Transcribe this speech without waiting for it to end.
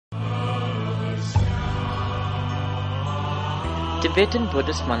Tibetan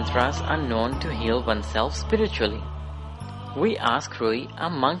Buddhist mantras are known to heal oneself spiritually. We ask Rui, a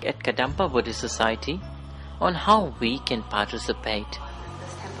monk at Kadampa Buddhist Society, on how we can participate.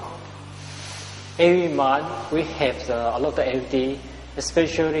 Every month we have a lot of activity,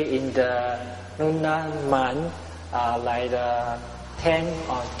 especially in the lunar month, like the 10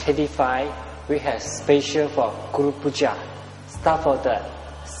 or 25, we have special for Guru Puja. Start for the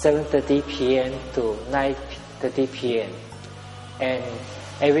 7:30 p.m. to 9:30 p.m. And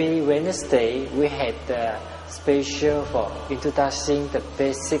every Wednesday we have the special for introducing the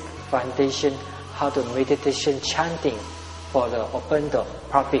basic foundation, how to meditation chanting for the open door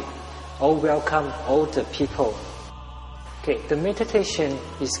public. All welcome all the people. Okay, the meditation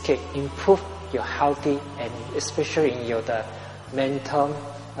is can improve your healthy and especially in your the mental,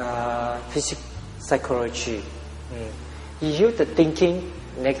 physical, psychology. If you the thinking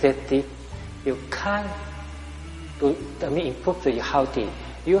negative, you can't improve your healthy.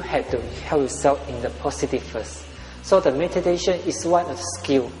 You have to help yourself in the positive first. So the meditation is one of the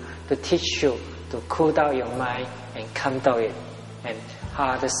skill to teach you to cool down your mind and calm down it. And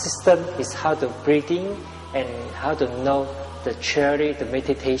the system is how to breathe in and how to know the theory, the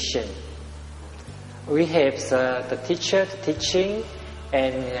meditation. We have the teacher teaching,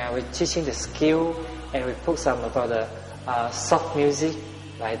 and we're teaching the skill, and we put some about the soft music,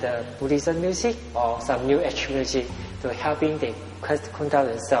 like the Buddhism music or some new age music to helping them cool down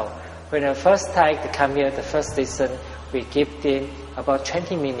themselves. When the first time they come here, the first lesson, we give them about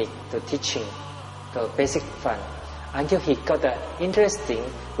 20 minutes to teaching the basic fun. Until he got the interesting,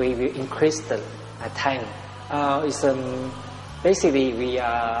 we will increase the time. Basically we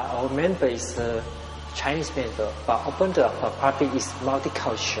are, our member is Chinese member, but open the public is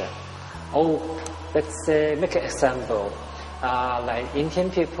multicultural. Let's say, make an example. Like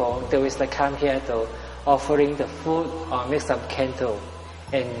Indian people, they always come here to offering the food or make some candle.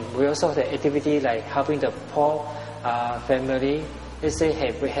 And we also have the activity like helping the poor family. Let's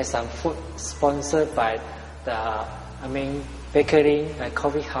say we have some food sponsored by the bakery, like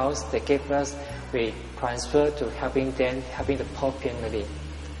coffee house. They give us, we transfer to helping them, helping the poor family.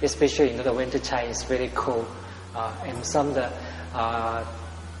 Especially the winter time is very cold, and some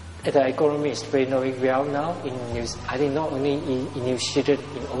the economy is very knowing well now in I think not only in New Zealand,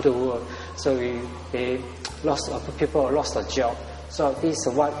 in all the world. So people lost a job. So this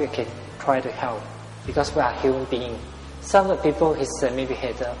is what we can try to help, because we are human beings. Some of the people maybe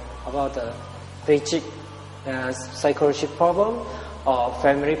had about the basic psychology problem or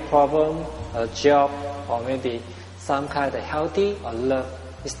family problem, a job, or maybe some kind of healthy or love.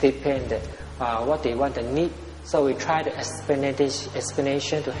 It's dependent what they want and need. So we try the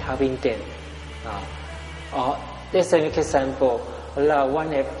explanation to helping them. Let's make an example.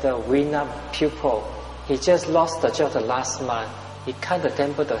 One of the winner pupil, he just lost the job the last month. He can't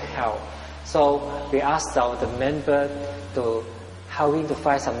attempt to help. So we asked the member to help him to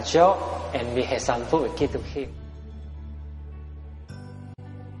find some job, and we had some food we give to him.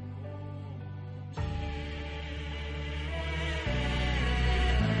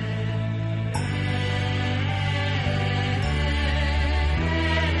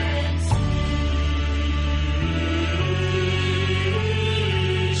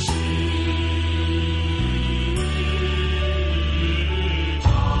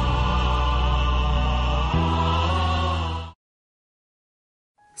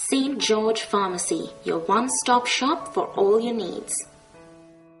 St. George Pharmacy, your one-stop shop for all your needs.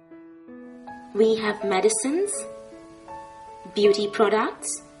 We have medicines, beauty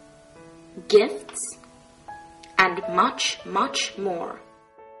products, gifts, and much, much more.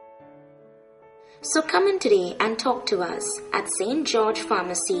 So come in today and talk to us at St. George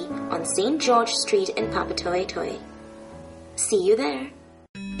Pharmacy on St. George Street in Papatoetoe. See you there.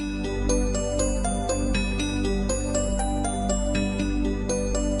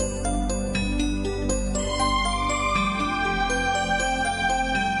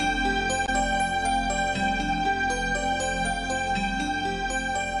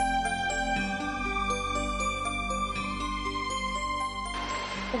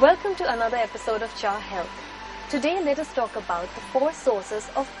 Welcome to another episode of Cha Health. Today let us talk about the 4 sources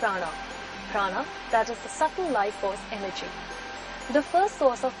of prana. Prana, that is the subtle life force energy. The first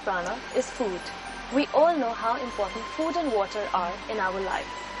source of prana is food. We all know how important food and water are in our life.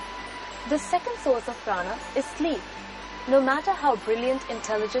 The second source of prana is sleep. No matter how brilliant,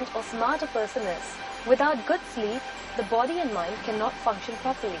 intelligent or smart a person is, without good sleep, the body and mind cannot function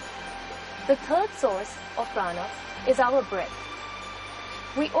properly. The third source of prana is our breath.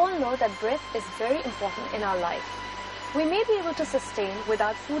 We all know that breath is very important in our life. We may be able to sustain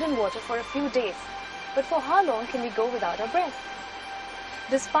without food and water for a few days, but for how long can we go without our breath?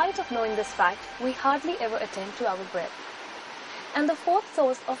 Despite of knowing this fact, we hardly ever attend to our breath. And the fourth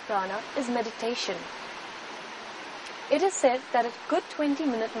source of prana is meditation. It is said that a good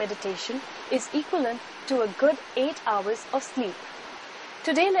 20-minute meditation is equivalent to a good 8 hours of sleep.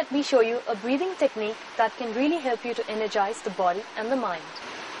 Today let me show you a breathing technique that can really help you to energize the body and the mind.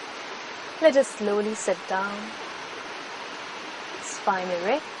 Let us slowly sit down, spine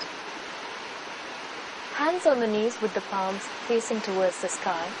erect, hands on the knees with the palms facing towards the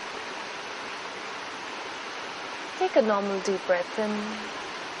sky. Take a normal deep breath in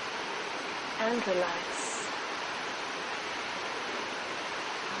and relax.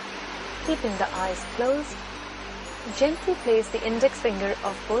 Keeping the eyes closed, gently place the index finger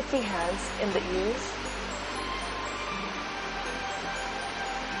of both the hands in the ears.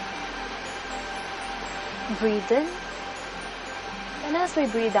 Breathe in, and as we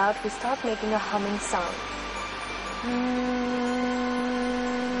breathe out, we start making a humming sound.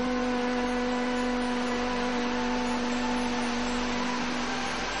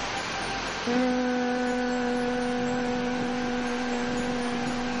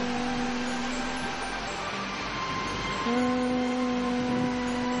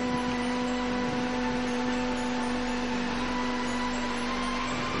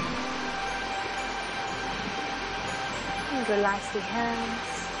 And relax the hands.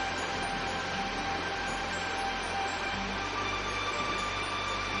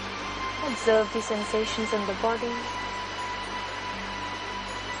 Observe the sensations in the body.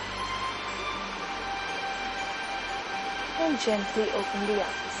 And gently open the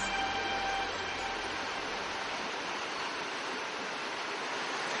eyes.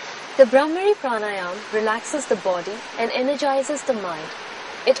 The Brahmari Pranayam relaxes the body and energizes the mind.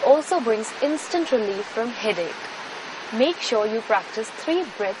 It also brings instant relief from headache. Make sure you practice 3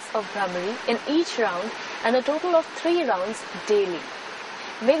 breaths of Brahmari in each round and a total of 3 rounds daily.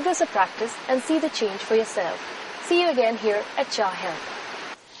 Make this a practice and see the change for yourself. See you again here at Char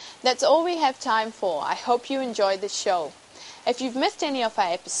Health. That's all we have time for. I hope you enjoyed the show. If you've missed any of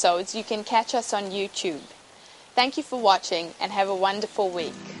our episodes, you can catch us on YouTube. Thank you for watching and have a wonderful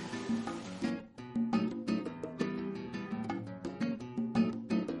week.